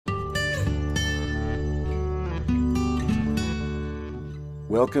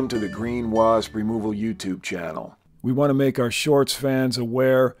Welcome to the Green Wasp Removal YouTube channel. We want to make our shorts fans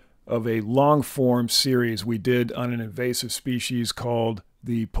aware of a long-form series we did on an invasive species called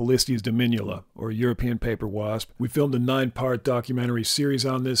the Polistes Dominula, or European Paper Wasp. We filmed a 9-part documentary series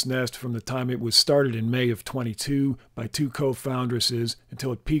on this nest from the time it was started in May of 22 by two co-foundresses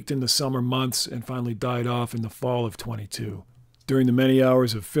until it peaked in the summer months and finally died off in the fall of 22. During the many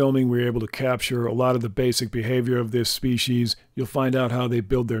hours of filming, we were able to capture a lot of the basic behavior of this species. You'll find out how they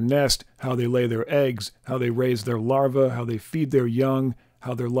build their nest, how they lay their eggs, how they raise their larvae, how they feed their young,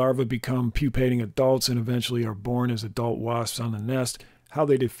 how their larvae become pupating adults and eventually are born as adult wasps on the nest, how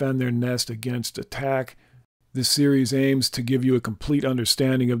they defend their nest against attack. This series aims to give you a complete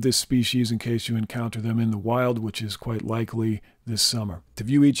understanding of this species in case you encounter them in the wild, which is quite likely this summer. To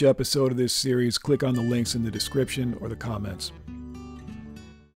view each episode of this series, click on the links in the description or the comments.